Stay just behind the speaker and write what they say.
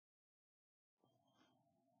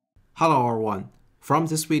Hello everyone. From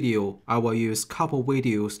this video, I will use couple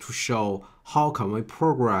videos to show how can we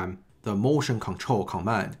program the motion control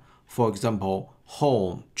command. For example,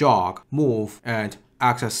 home, jog, move, and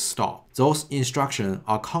access stop. Those instructions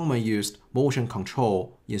are commonly used motion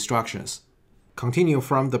control instructions. Continue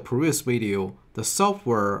from the previous video, the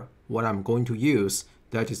software what I'm going to use,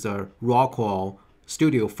 that is the Rockwell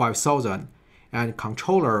Studio 5000, and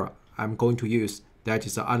controller I'm going to use, that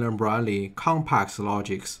is the Allen Bradley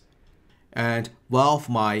RSLogix. And one of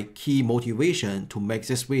my key motivation to make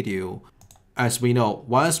this video, as we know,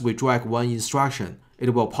 once we drag one instruction,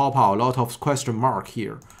 it will pop out a lot of question mark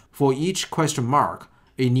here. For each question mark,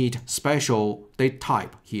 it needs special data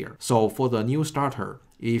type here. So for the new starter,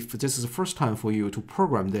 if this is the first time for you to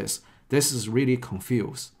program this is really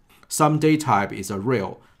confused. Some data type is a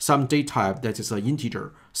real, some data type that is an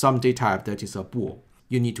integer, some data type that is a bool.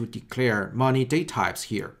 You need to declare many data types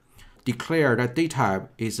here. Declare that data type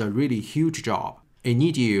is a really huge job. It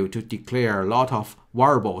needs you to declare a lot of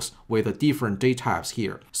variables with different data types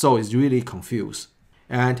here. So it's really confused.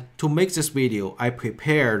 And to make this video, I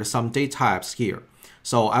prepared some data types here.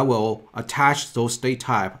 So I will attach those data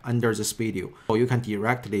type under this video. So you can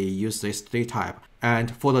directly use this data type. And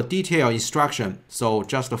for the detailed instruction, so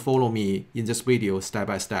just follow me in this video step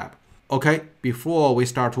by step. Okay, before we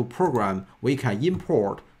start to program, we can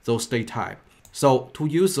import those data type. So to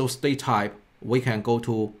use those data type, we can go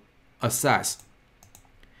to Access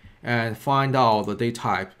and find out the data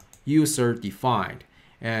type user defined.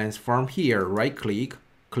 And from here, right click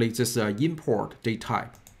this import data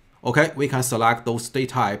type. Okay, we can select those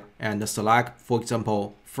data type and select, for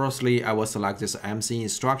example, firstly, I will select this MC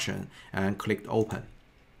instruction and click open.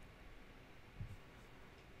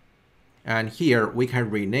 And here we can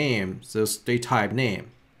rename this data type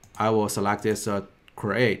name. I will select this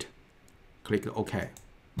create. Click OK.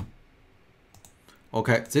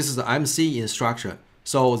 Okay, this is the MC instruction.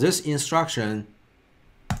 So this MC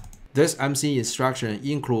instruction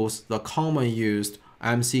includes the common used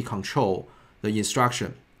MC control, the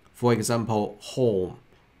instruction. For example, home,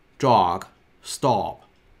 jog, stop,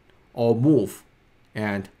 or move,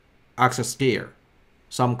 and access gear.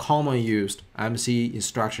 Some common used MC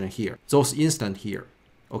instruction here. Those instant here.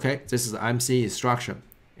 Okay, this is the MC instruction.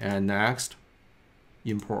 And next,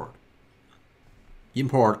 import.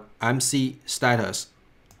 Import MC status.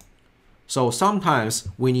 So sometimes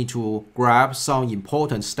we need to grab some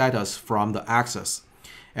important status from the access.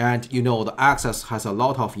 And you know the access has a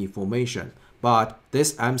lot of information, but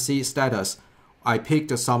this MC status, I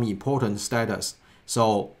picked some important status.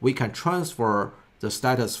 So we can transfer the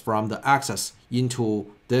status from the access into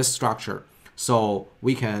this structure. So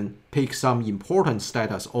we can pick some important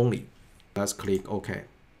status only. Let's click OK.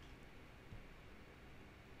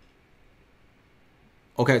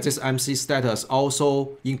 Okay, this MC status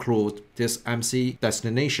also includes this MC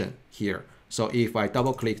destination here. So if I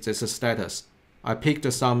double click this status, I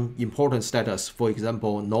picked some important status, for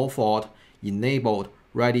example, no fault, enabled,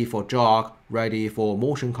 ready for jog, ready for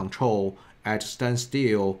motion control, at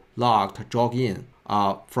standstill, locked, jog in,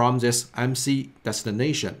 from this MC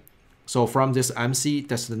destination. So from this MC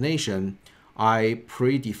destination, I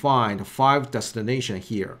predefined 5 destinations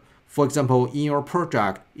here. For example, in your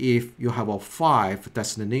project, if you have a 5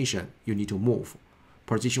 destination, you need to move.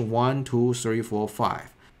 Position 1, 2, 3, 4,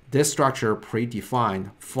 5. This structure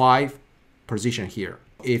predefined 5 positions here.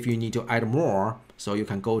 If you need to add more, so you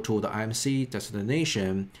can go to the MC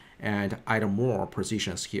destination and add more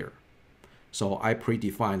positions here. So I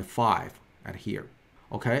predefined 5 at here.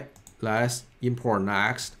 Okay, let's import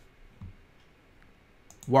next.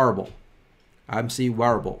 Variable. MC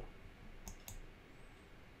variable.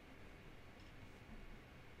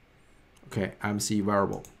 Okay, MC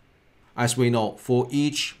variable. As we know, for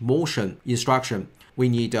each motion instruction, we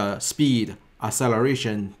need speed,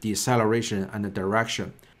 acceleration, deceleration, and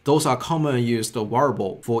direction. Those are common used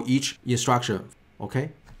variable for each instruction.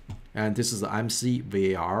 Okay, and this is the MC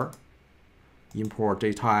var. Import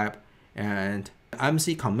data type, and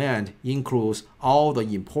MC command includes all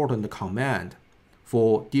the important command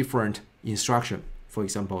for different instruction. For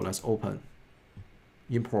example, let's open,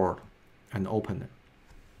 import, and open it.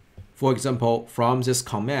 For example, from this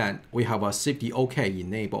command, we have a safety OK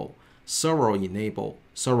enable, servo enable,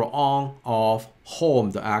 servo on, off, home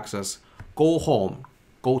the access, go home,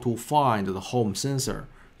 go to find the home sensor,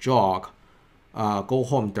 jog, go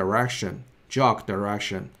home direction, jog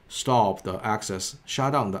direction, stop the access,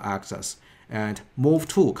 shut down the access, and move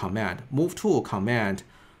to command. Move to command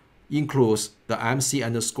includes the MC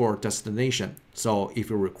underscore destination. So if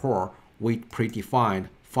you recall, we predefined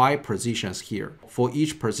 5 positions here. For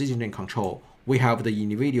each positioning control, we have the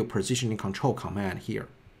individual positioning control command here.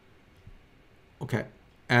 Okay,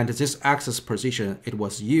 and this access position, it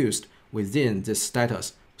was used within this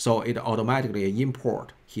status, so it automatically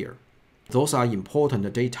import here. Those are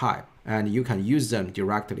important data type, and you can use them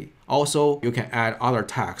directly. Also, you can add other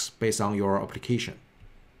tags based on your application.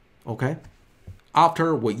 Okay,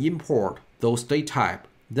 after we import those data type,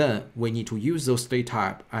 then we need to use those data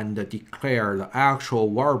type and declare the actual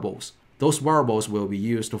variables. Those variables will be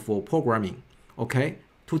used for programming. Okay,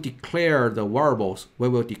 to declare the variables, we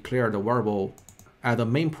will declare the variable at the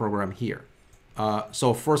main program here.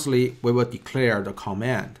 So firstly, we will declare the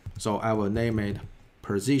command. So I will name it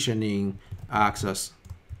positioning access.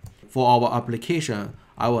 For our application,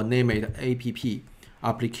 I will name it app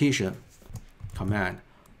application command.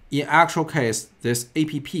 In actual case, this app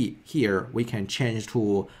here, we can change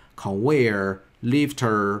to conveyor,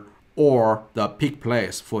 lifter, or the pick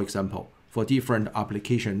place, for example, for different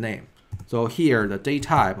application name. So here, the data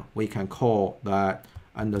type, we can call that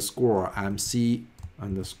 _mc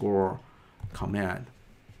 _ command.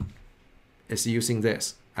 It's using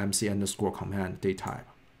this mc _ command data type.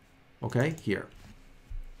 Okay, here.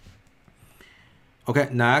 Okay,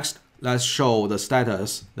 next, let's show the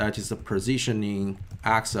status, that is the positioning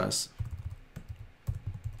access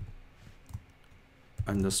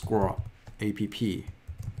 _app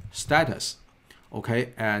status. Okay,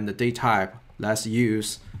 and the data type, let's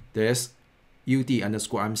use this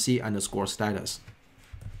ud_mc_ status.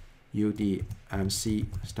 udmc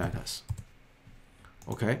status.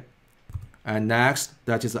 Okay, and next,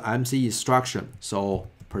 that is the MC instruction, so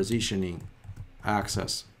positioning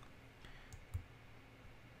access.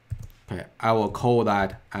 Okay, I will call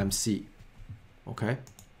that MC. Okay,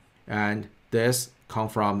 and this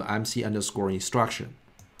comes from the MC _ instruction.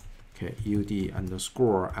 Okay, ud_mc_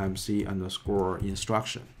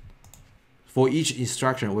 instruction. For each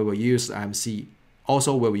instruction, we will use MC.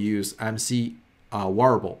 Also, we will use MC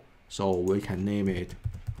variable. So we can name it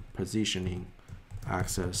positioning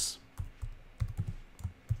access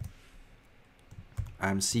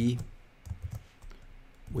MC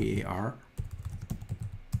var.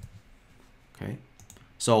 Okay,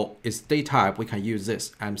 so its data type, we can use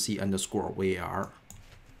this MC _ var.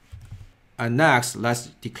 And next, let's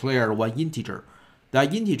declare one integer.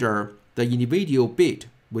 That integer, the individual bit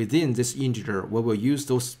within this integer, we will use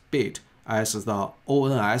those bit as the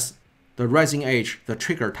ONS, the rising edge, the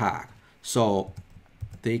trigger tag. So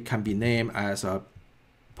they can be named as a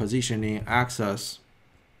positioning access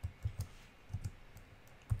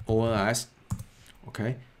ONS.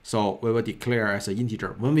 Okay, so we will declare as an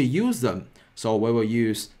integer. When we use them, so we will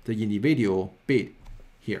use the individual bit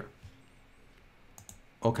here.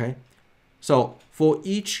 Okay, so for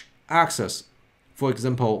each access, for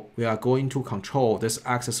example, we are going to control this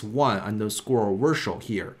access 1 _ virtual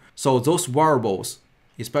here. So those variables,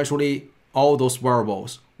 especially all those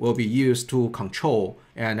variables, will be used to control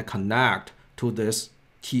and connect to this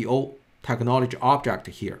TO technology object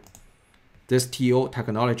here. This TO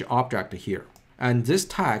technology object here. And this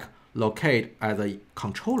tag located at the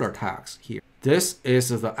controller tags here. This is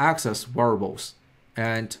the access variables.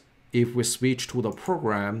 And if we switch to the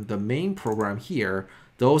program, the main program here,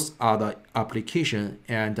 those are the application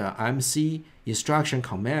and MC instruction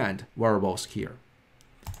command variables here.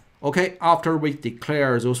 Okay, after we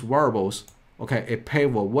declare those variables, okay, it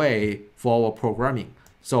paves the way for our programming.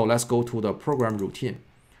 So let's go to the program routine.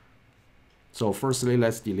 So firstly,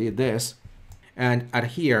 let's delete this. And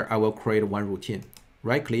at here, I will create one routine.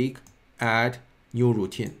 Right click, add new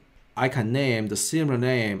routine. I can name the similar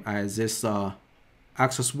name as this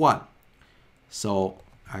access 1. So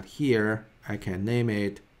at here, I can name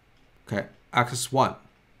it, okay, access 1,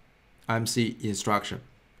 MC instruction.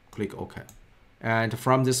 Click OK. And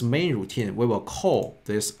from this main routine, we will call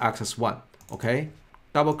this access 1. Okay,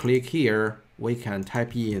 double click here, we can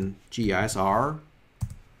type in GSR.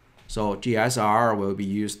 So GSR will be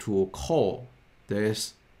used to call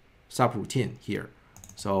this subroutine here.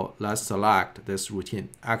 So let's select this routine,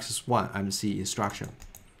 access 1 MC instruction.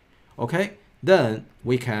 Okay, then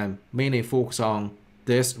we can mainly focus on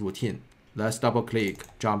this routine. Let's double click,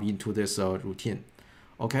 jump into this routine.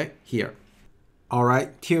 Okay, here. All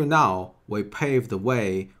right, till now, we paved the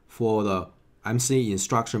way for the MC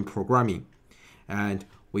instruction programming. And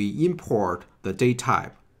we import the data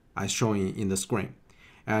type as shown in the screen.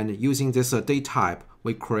 And using this data type,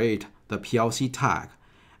 we create the PLC tag.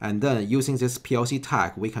 And then using this PLC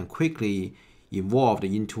tag, we can quickly evolve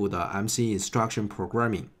into the MC instruction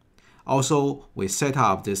programming. Also, we set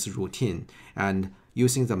up this routine, and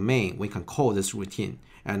using the main, we can call this routine.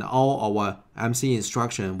 And all our MC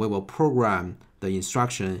instruction, we will program the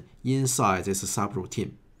instruction inside this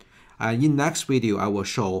subroutine. And in next video, I will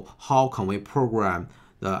show how can we program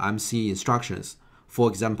the MC instructions. For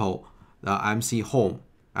example, the MC home,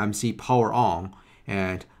 MC power on,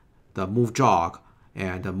 and the move jog,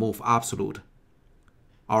 and the move absolute.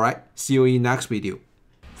 Alright, see you in next video.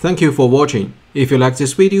 Thank you for watching. If you like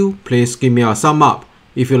this video, please give me a thumb up.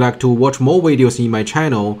 If you like to watch more videos in my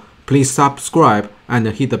channel, please subscribe and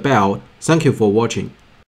hit the bell. Thank you for watching.